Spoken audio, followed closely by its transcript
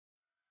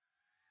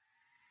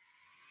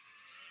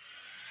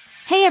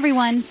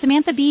everyone,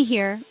 Samantha B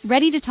here,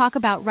 ready to talk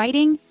about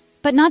writing,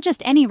 but not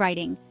just any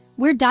writing.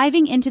 We're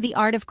diving into the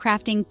art of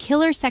crafting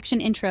killer section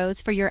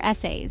intros for your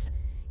essays.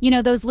 You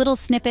know, those little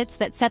snippets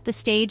that set the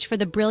stage for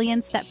the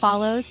brilliance that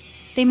follows?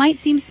 They might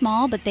seem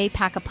small, but they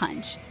pack a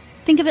punch.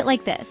 Think of it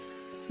like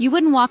this. You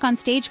wouldn't walk on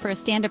stage for a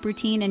stand-up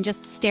routine and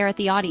just stare at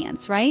the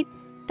audience, right?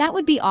 That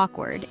would be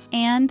awkward,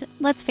 and,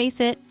 let's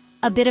face it,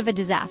 a bit of a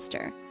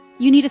disaster.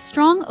 You need a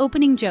strong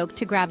opening joke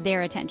to grab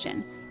their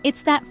attention.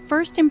 It's that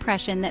first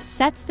impression that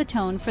sets the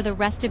tone for the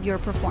rest of your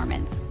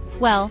performance.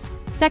 Well,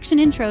 section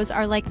intros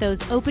are like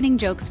those opening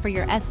jokes for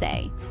your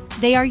essay.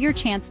 They are your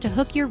chance to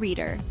hook your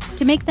reader,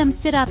 to make them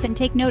sit up and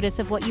take notice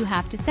of what you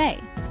have to say.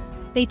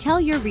 They tell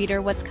your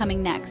reader what's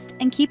coming next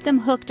and keep them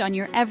hooked on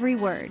your every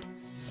word.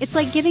 It's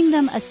like giving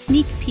them a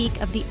sneak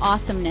peek of the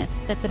awesomeness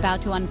that's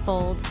about to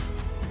unfold.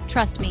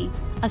 Trust me,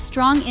 a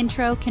strong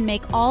intro can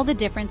make all the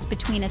difference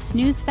between a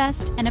snooze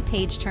fest and a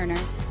page-turner.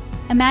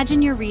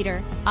 Imagine your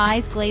reader,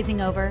 eyes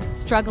glazing over,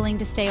 struggling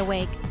to stay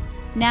awake.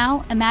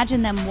 Now,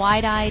 imagine them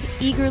wide-eyed,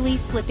 eagerly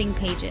flipping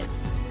pages.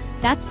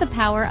 That's the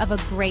power of a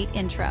great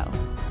intro.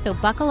 So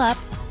buckle up,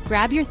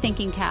 grab your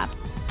thinking caps,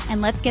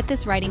 and let's get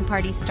this writing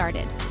party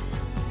started.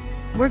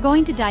 We're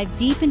going to dive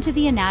deep into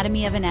the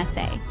anatomy of an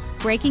essay,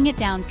 breaking it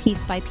down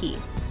piece by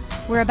piece.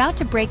 We're about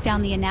to break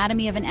down the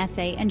anatomy of an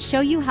essay and show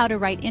you how to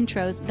write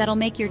intros that'll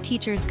make your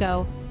teachers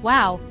go,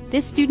 "Wow,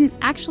 this student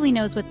actually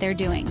knows what they're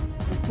doing."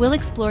 We'll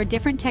explore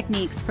different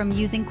techniques from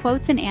using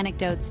quotes and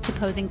anecdotes to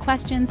posing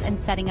questions and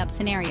setting up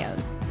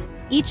scenarios.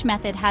 Each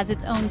method has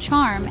its own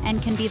charm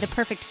and can be the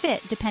perfect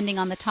fit depending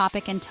on the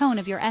topic and tone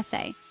of your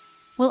essay.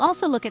 We'll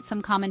also look at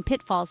some common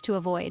pitfalls to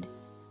avoid.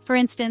 For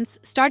instance,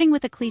 starting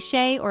with a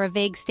cliché or a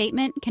vague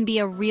statement can be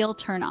a real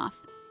turnoff.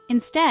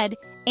 Instead,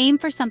 aim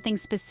for something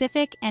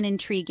specific and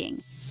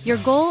intriguing. Your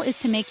goal is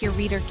to make your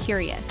reader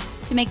curious,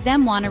 to make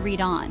them want to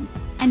read on.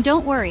 And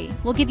don't worry,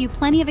 we'll give you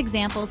plenty of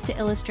examples to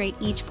illustrate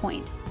each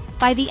point.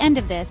 By the end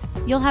of this,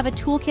 you'll have a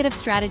toolkit of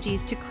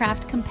strategies to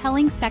craft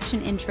compelling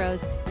section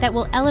intros that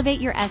will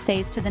elevate your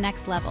essays to the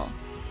next level.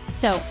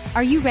 So,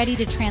 are you ready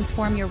to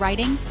transform your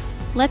writing?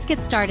 Let's get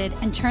started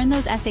and turn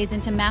those essays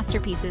into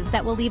masterpieces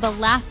that will leave a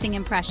lasting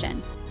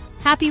impression.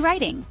 Happy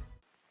writing!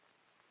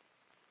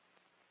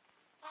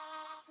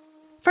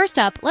 First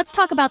up, let's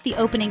talk about the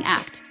opening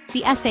act,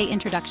 the essay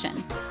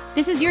introduction.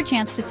 This is your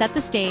chance to set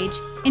the stage,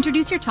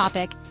 introduce your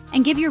topic,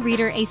 and give your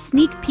reader a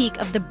sneak peek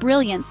of the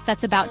brilliance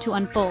that's about to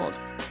unfold.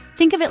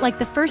 Think of it like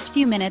the first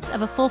few minutes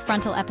of a full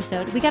frontal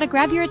episode. We gotta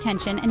grab your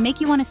attention and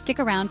make you want to stick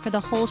around for the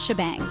whole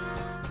shebang.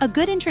 A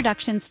good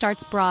introduction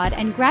starts broad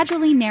and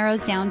gradually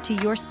narrows down to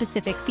your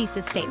specific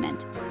thesis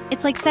statement.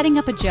 It's like setting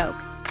up a joke.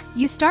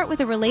 You start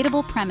with a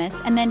relatable premise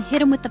and then hit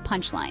them with the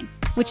punchline,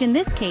 which in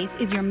this case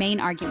is your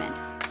main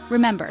argument.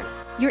 Remember,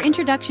 your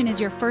introduction is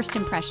your first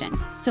impression,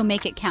 so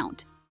make it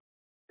count.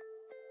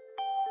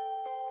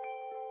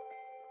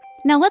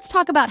 Now let's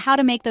talk about how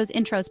to make those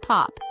intros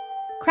pop.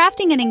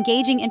 Crafting an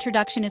engaging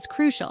introduction is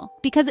crucial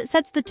because it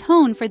sets the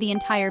tone for the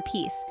entire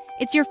piece.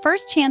 It's your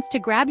first chance to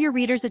grab your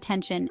reader's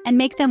attention and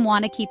make them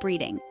want to keep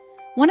reading.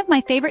 One of my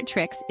favorite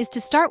tricks is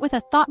to start with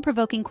a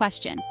thought-provoking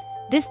question.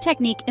 This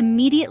technique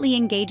immediately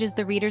engages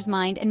the reader's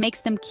mind and makes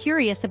them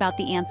curious about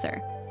the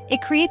answer.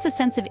 It creates a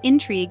sense of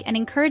intrigue and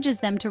encourages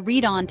them to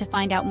read on to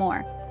find out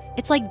more.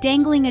 It's like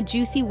dangling a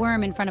juicy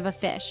worm in front of a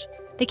fish.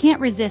 They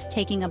can't resist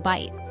taking a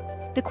bite.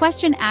 The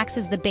question acts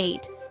as the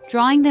bait,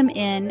 drawing them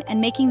in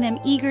and making them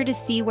eager to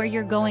see where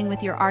you're going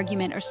with your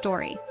argument or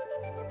story.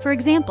 For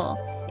example,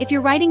 if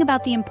you're writing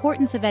about the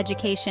importance of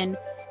education,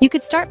 you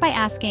could start by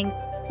asking,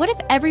 what if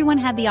everyone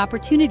had the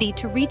opportunity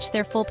to reach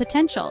their full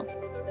potential?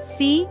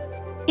 See?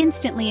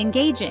 Instantly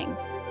engaging.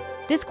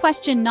 This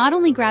question not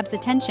only grabs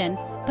attention,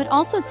 but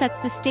also sets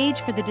the stage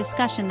for the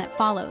discussion that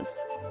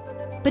follows.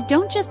 But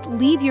don't just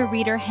leave your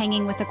reader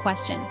hanging with a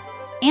question.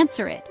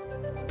 Answer it.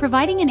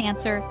 Providing an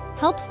answer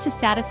helps to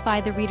satisfy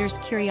the reader's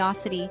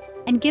curiosity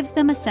and gives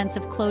them a sense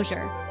of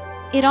closure.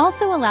 It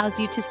also allows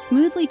you to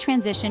smoothly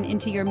transition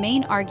into your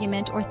main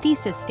argument or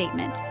thesis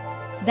statement.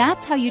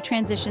 That's how you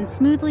transition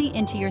smoothly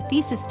into your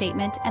thesis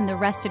statement and the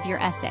rest of your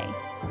essay.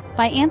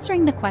 By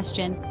answering the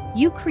question,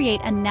 you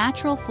create a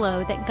natural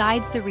flow that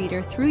guides the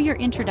reader through your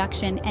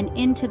introduction and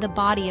into the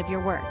body of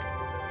your work.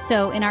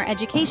 So, in our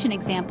education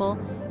example,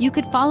 you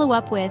could follow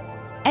up with,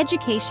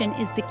 "Education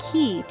is the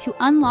key to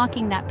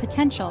unlocking that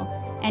potential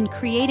and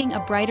creating a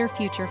brighter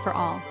future for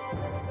all."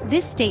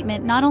 This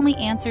statement not only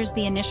answers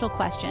the initial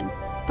question,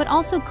 but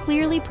also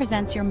clearly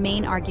presents your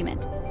main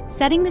argument,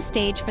 setting the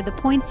stage for the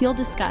points you'll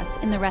discuss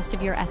in the rest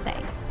of your essay.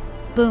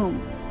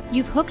 Boom!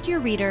 You've hooked your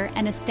reader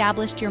and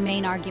established your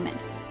main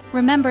argument.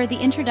 Remember, the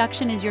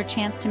introduction is your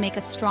chance to make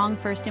a strong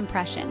first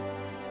impression.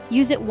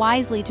 Use it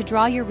wisely to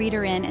draw your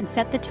reader in and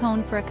set the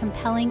tone for a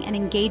compelling and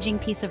engaging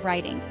piece of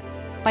writing.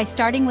 By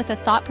starting with a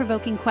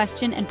thought-provoking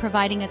question and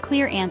providing a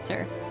clear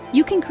answer,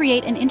 you can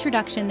create an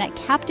introduction that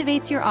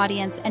captivates your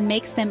audience and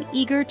makes them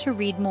eager to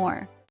read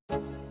more.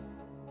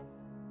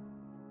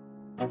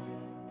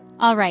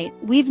 All right,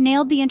 we've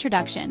nailed the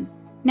introduction.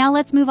 Now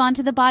let's move on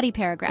to the body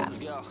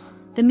paragraphs.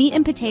 the meat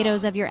and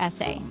potatoes of your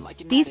essay.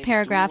 These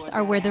paragraphs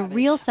are where the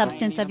real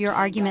substance of your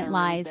argument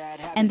lies,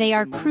 and they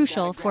are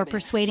crucial for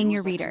persuading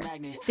your reader.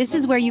 This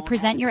is where you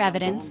present your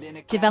evidence,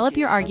 develop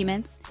your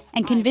arguments,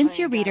 and convince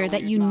your reader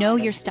that you know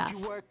your stuff.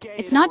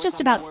 It's not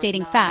just about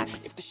stating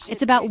facts,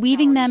 it's about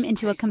weaving them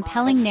into a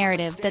compelling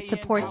narrative that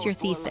supports your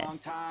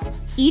thesis.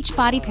 Each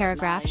body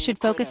paragraph should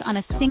focus on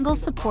a single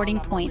supporting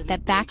point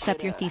that backs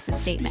up your thesis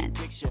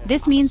statement.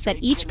 This means that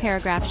each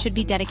paragraph should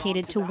be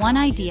dedicated to one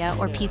idea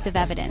or piece of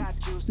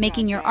evidence,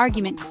 making your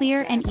argument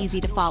clear and easy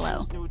to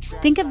follow.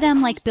 Think of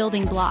them like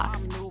building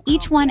blocks.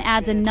 Each one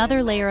adds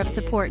another layer of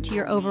support to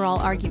your overall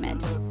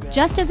argument.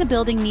 Just as a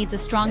building needs a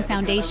strong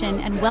foundation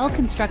and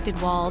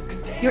well-constructed walls,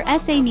 your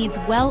essay needs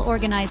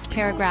well-organized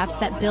paragraphs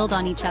that build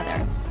on each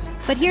other.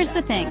 But here's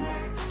the thing.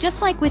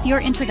 Just like with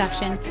your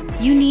introduction,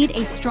 you need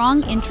a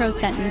strong intro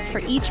sentence for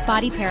each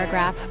body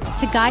paragraph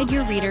to guide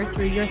your reader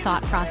through your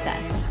thought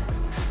process.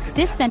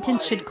 This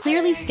sentence should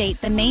clearly state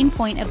the main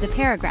point of the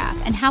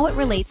paragraph and how it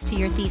relates to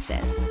your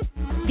thesis.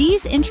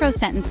 These intro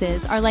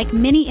sentences are like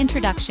mini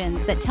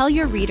introductions that tell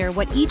your reader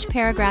what each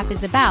paragraph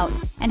is about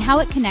and how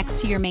it connects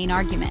to your main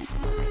argument.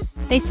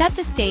 They set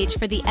the stage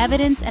for the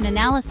evidence and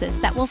analysis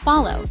that will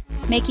follow,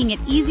 making it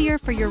easier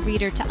for your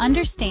reader to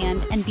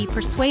understand and be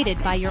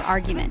persuaded by your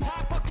argument.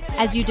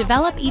 As you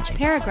develop each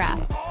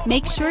paragraph,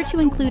 make sure to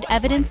include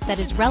evidence that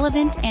is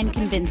relevant and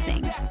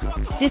convincing.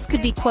 This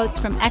could be quotes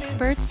from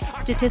experts,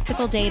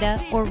 statistical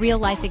data, or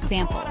real-life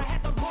examples.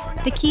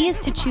 The key is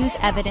to choose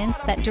evidence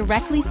that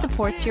directly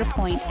supports your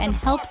point and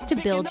helps to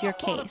build your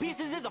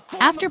case.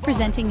 After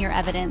presenting your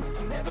evidence,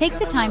 take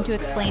the time to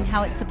explain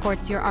how it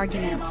supports your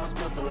argument.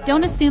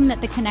 Don't assume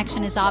that the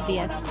connection is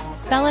obvious.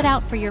 Spell it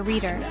out for your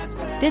reader.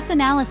 This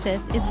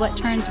analysis is what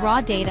turns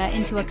raw data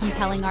into a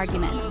compelling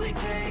argument.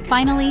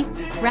 Finally,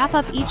 wrap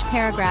up each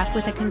paragraph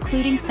with a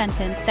concluding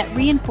sentence that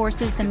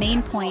reinforces the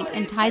main point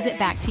and ties it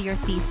back to your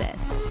thesis.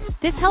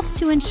 This helps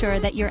to ensure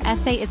that your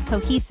essay is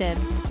cohesive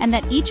and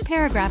that each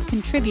paragraph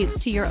contributes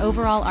to your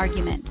overall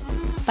argument.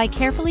 By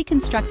carefully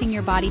constructing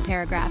your body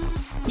paragraphs,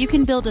 you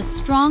can build a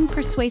strong,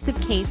 persuasive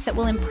case that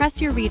will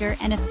impress your reader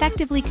and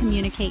effectively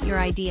communicate your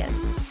ideas.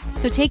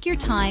 So take your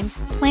time,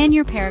 plan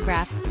your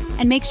paragraphs,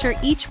 and make sure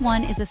each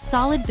one is a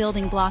solid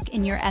building block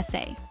in your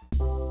essay.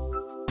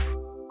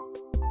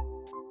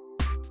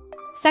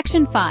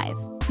 Section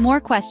 5. More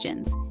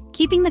questions.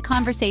 Keeping the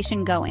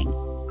conversation going.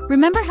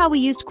 Remember how we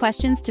used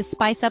questions to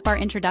spice up our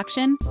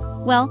introduction?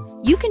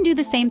 Well, you can do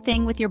the same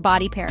thing with your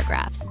body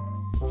paragraphs.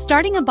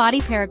 Starting a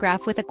body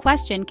paragraph with a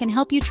question can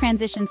help you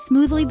transition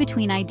smoothly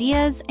between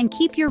ideas and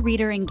keep your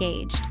reader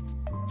engaged.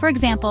 For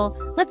example,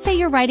 let's say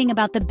you're writing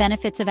about the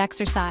benefits of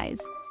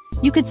exercise.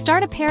 You could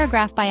start a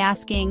paragraph by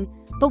asking,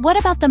 "But what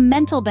about the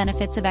mental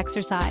benefits of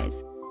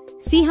exercise?"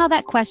 See how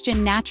that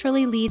question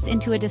naturally leads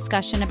into a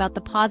discussion about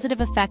the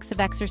positive effects of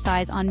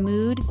exercise on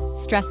mood,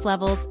 stress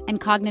levels, and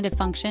cognitive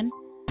function?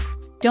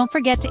 Don't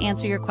forget to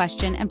answer your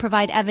question and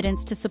provide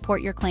evidence to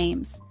support your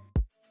claims.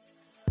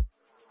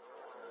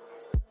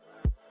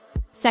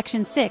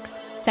 Section 6,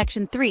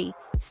 Section 3,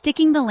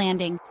 Sticking the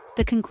Landing,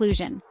 the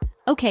conclusion.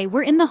 Okay,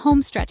 we're in the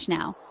home stretch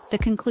now, the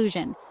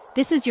conclusion.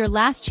 This is your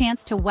last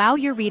chance to wow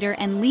your reader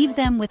and leave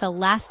them with a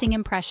lasting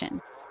impression.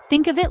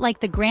 Think of it like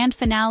the grand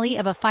finale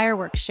of a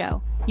fireworks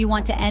show. You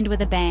want to end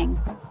with a bang.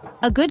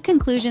 A good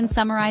conclusion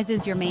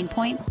summarizes your main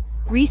points,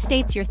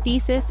 restates your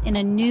thesis in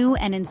a new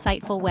and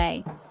insightful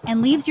way,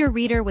 and leaves your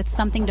reader with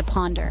something to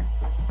ponder.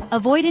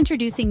 Avoid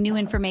introducing new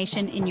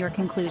information in your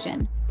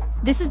conclusion.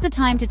 This is the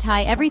time to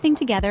tie everything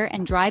together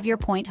and drive your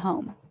point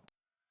home.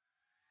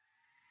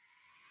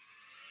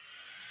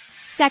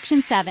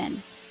 Section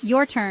 7.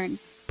 Your turn.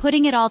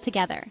 Putting it all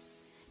together.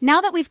 Now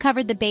that we've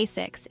covered the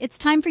basics, it's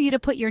time for you to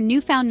put your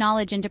newfound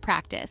knowledge into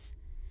practice.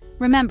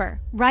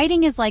 Remember,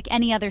 writing is like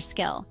any other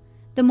skill.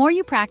 The more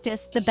you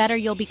practice, the better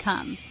you'll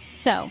become.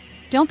 So,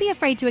 don't be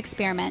afraid to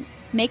experiment,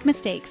 make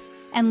mistakes,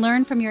 and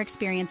learn from your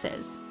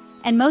experiences.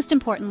 And most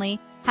importantly,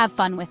 have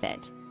fun with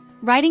it.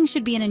 Writing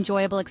should be an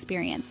enjoyable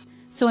experience,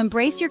 so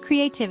embrace your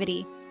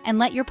creativity and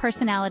let your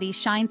personality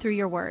shine through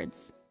your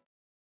words.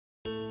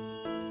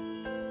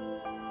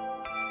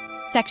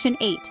 Section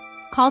 8.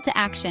 Call to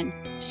action.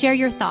 Share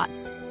your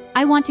thoughts.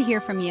 I want to hear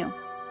from you.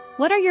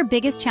 What are your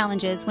biggest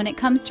challenges when it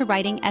comes to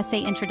writing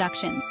essay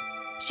introductions?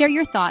 Share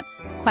your thoughts,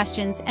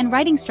 questions, and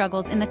writing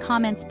struggles in the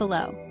comments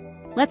below.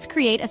 Let's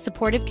create a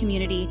supportive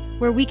community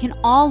where we can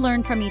all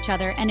learn from each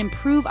other and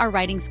improve our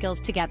writing skills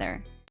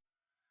together.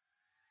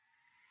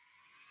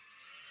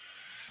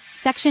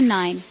 Section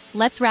 9.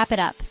 Let's wrap it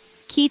up.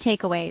 Key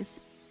takeaways.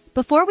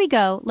 Before we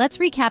go, let's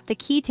recap the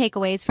key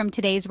takeaways from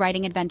today's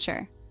writing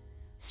adventure.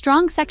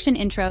 Strong section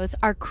intros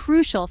are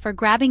crucial for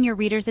grabbing your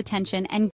reader's attention and